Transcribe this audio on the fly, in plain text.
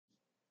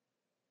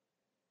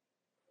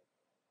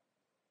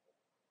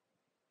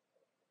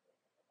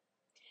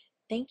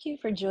Thank you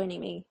for joining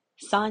me,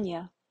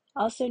 Sonia,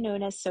 also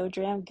known as So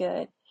Dram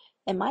Good,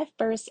 in my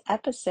first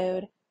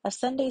episode of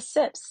Sunday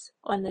Sips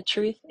on the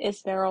Truth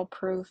is Barrel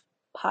Proof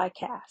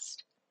podcast.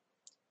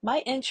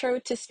 My intro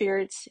to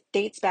spirits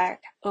dates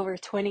back over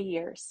 20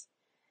 years.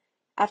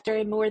 After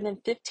a more than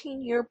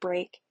 15-year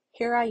break,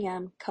 here I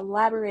am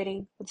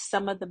collaborating with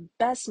some of the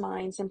best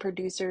minds and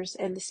producers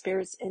in the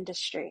spirits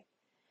industry.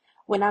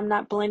 When I'm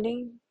not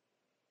blending,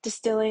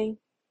 distilling,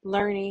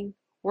 learning,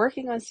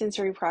 working on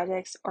sensory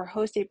projects, or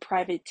hosting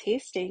private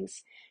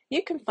tastings,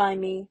 you can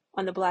find me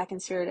on the Black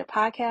and Spirited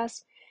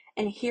podcast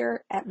and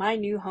here at my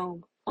new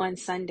home on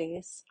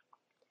Sundays.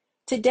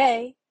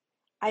 Today,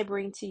 I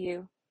bring to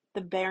you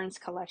the Barons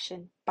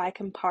Collection by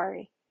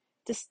Campari,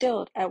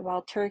 distilled at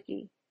Wild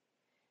Turkey.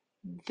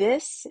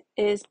 This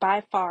is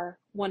by far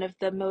one of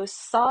the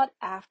most sought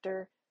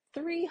after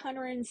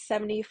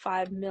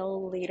 375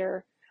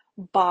 milliliter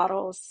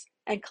bottles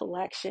and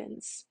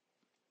collections.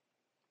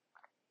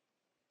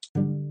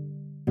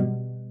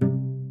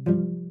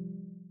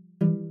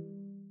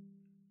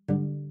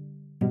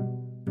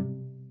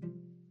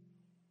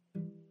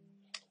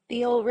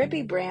 The Old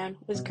Rippy brand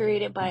was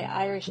created by an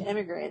Irish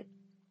immigrant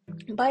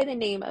by the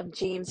name of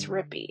James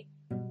Rippy.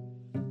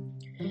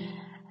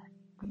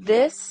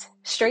 This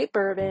straight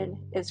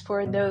bourbon is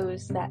for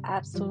those that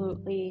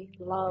absolutely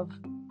love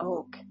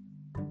oak.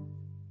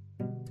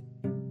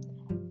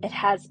 It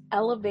has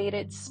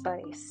elevated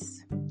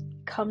spice,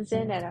 comes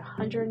in at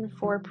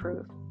 104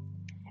 proof,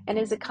 and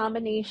is a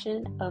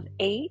combination of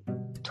 8,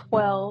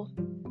 12,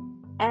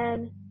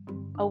 and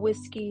a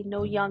whiskey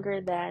no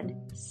younger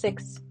than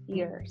 6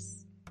 years.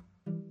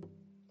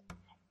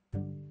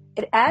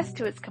 It adds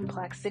to its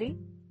complexity.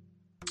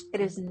 It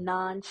is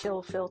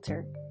non-chill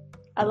filtered,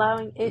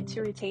 allowing it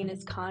to retain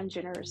its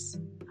congeners,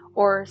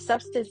 or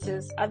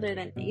substances other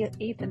than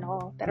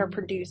ethanol that are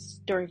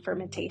produced during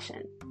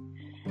fermentation.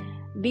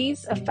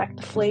 These affect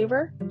the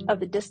flavor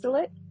of the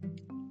distillate,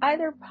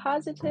 either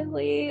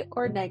positively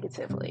or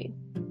negatively.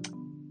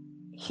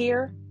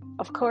 Here,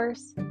 of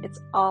course, it's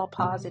all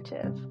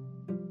positive.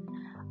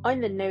 On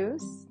the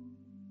nose,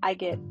 I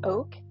get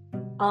oak,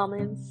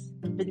 almonds,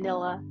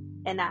 vanilla,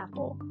 and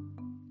apple.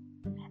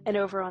 And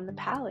over on the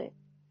palate,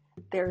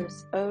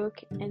 there's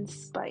oak and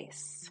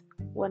spice,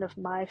 one of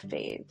my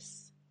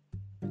faves.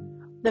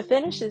 The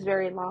finish is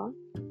very long,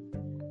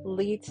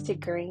 leads to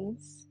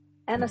grains,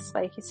 and a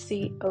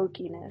spicy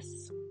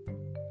oakiness.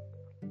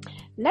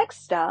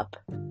 Next up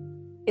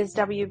is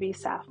WB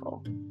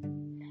Saffel.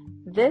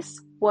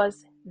 This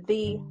was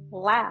the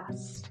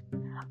last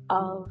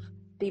of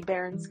the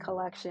Barons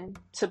collection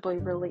to be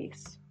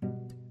released.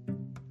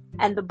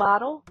 And the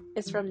bottle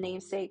is from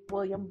namesake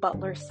William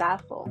Butler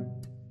Saffel.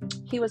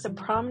 He was a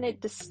prominent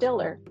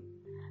distiller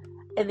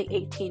in the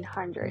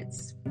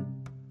 1800s.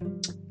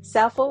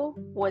 Saffel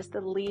was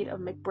the lead of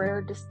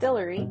McBrayer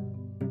Distillery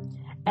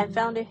and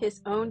founded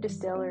his own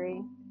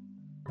distillery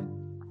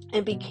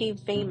and became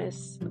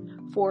famous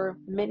for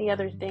many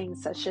other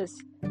things such as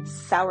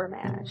sour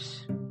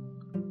mash.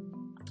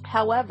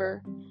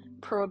 However,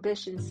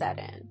 Prohibition set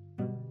in.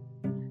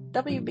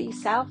 WB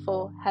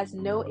Saffel has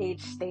no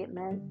age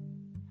statement.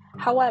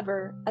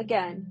 However,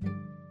 again,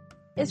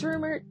 is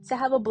rumored to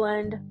have a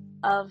blend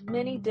of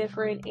many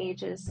different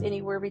ages,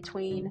 anywhere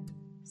between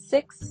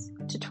 6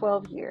 to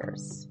 12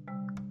 years,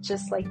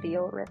 just like the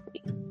Old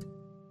Rippy.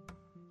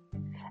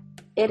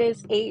 It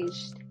is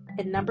aged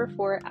in number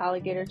 4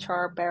 alligator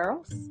char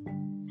barrels,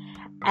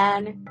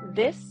 and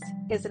this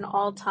is an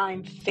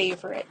all-time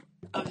favorite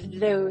of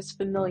those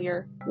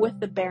familiar with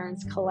the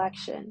Barons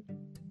collection.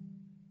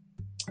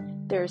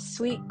 There's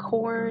sweet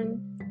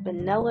corn,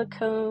 vanilla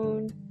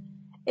cone.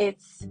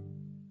 It's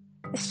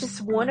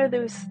just one of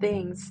those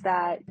things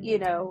that,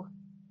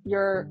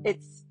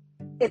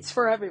 it's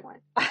for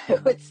everyone. I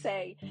would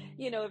say,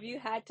 if you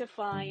had to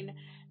find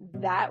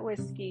that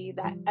whiskey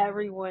that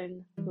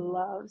everyone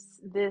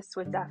loves, this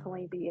would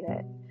definitely be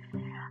it.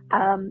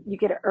 You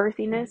get an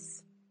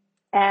earthiness,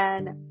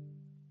 and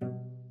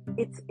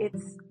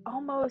it's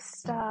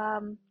almost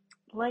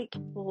like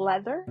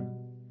leather,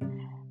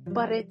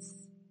 but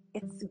it's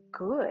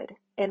good.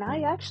 And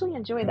I actually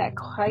enjoy that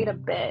quite a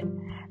bit.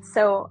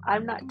 So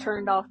I'm not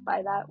turned off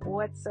by that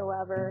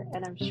whatsoever,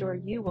 and I'm sure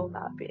you will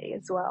not be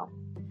as well.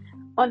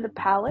 On the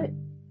palate,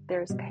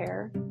 there's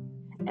pear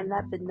and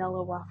that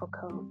vanilla waffle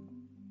cone.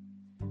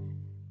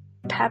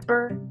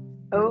 Pepper,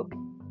 oak,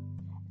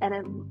 and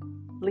it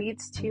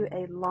leads to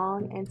a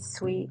long and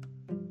sweet,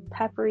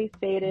 peppery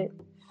faded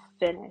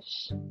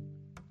finish.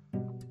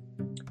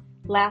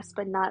 Last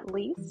but not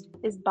least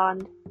is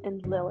Bond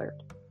and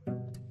Lillard,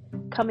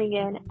 coming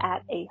in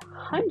at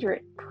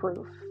 100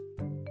 proof.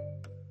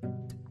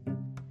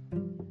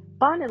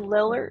 Bond and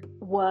Lillard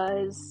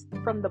was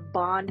from the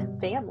Bond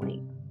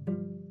family,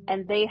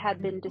 and they had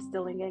been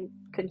distilling in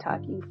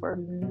Kentucky for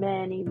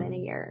many,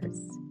 many years.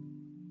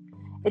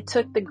 It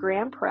took the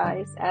grand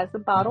prize, as the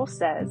bottle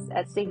says,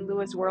 at St.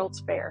 Louis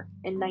World's Fair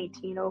in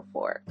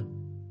 1904,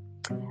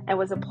 and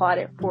was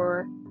applauded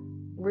for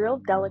real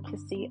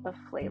delicacy of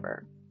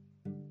flavor.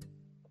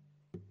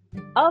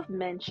 Of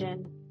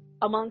mention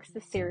amongst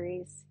the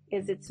series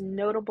is its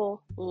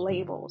notable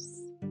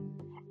labels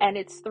and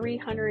its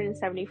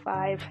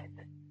 375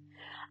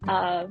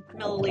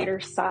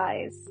 milliliter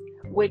size,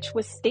 which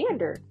was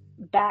standard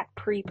back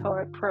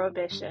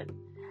pre-prohibition.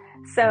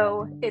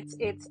 So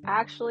it's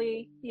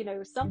actually,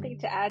 something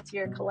to add to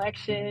your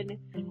collection.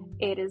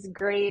 It is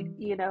great,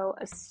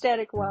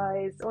 aesthetic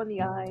wise on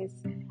the eyes.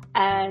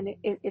 And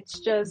it's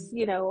just,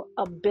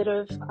 a bit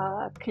of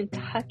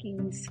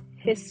Kentucky's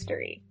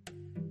history.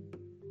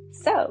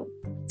 So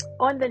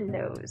on the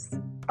nose,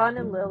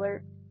 Anna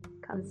Lillard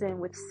comes in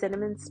with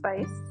cinnamon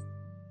spice,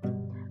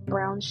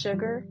 brown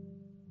sugar.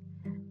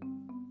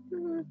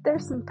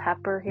 There's some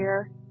pepper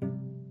here.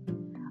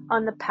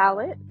 On the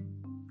palate,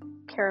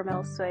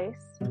 caramel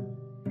spice,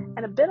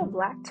 and a bit of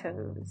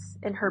lactose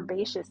and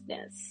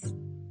herbaceousness.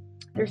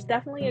 There's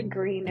definitely a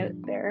green note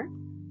there.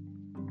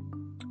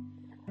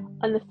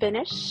 On the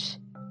finish,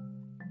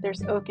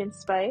 there's oak and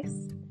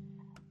spice,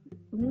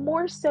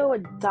 more so a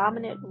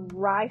dominant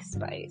rye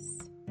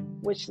spice,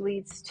 which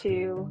leads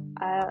to,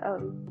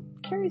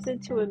 carries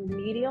into a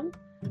medium,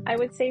 I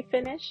would say,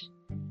 finish.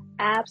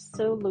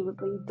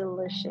 Absolutely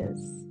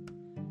delicious.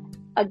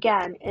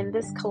 Again, in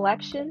this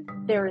collection,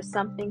 there is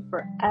something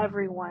for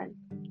everyone.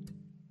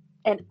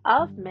 And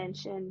of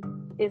mention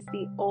is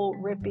the Old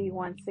Rippy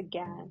once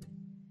again.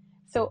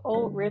 So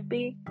Old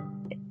Rippy,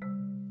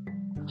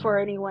 for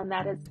anyone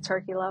that is a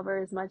turkey lover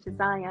as much as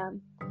I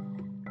am,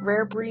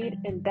 rare breed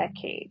in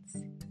decades.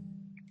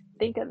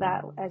 Think of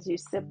that as you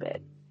sip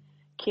it.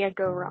 Can't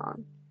go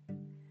wrong.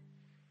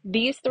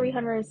 These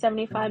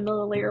 375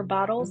 milliliter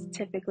bottles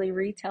typically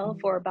retail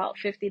for about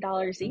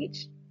 $50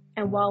 each.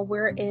 And while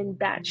we're in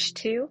batch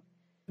 2,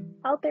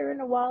 out there in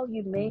the wild,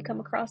 you may come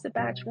across a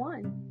batch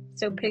 1.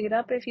 So pick it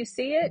up if you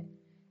see it,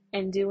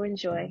 and do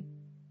enjoy.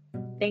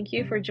 Thank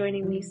you for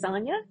joining me,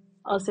 Sonia,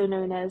 also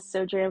known as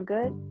So Dram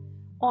Good,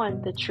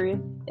 on The Truth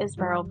is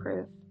Barrel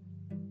Proof.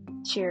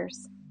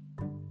 Cheers.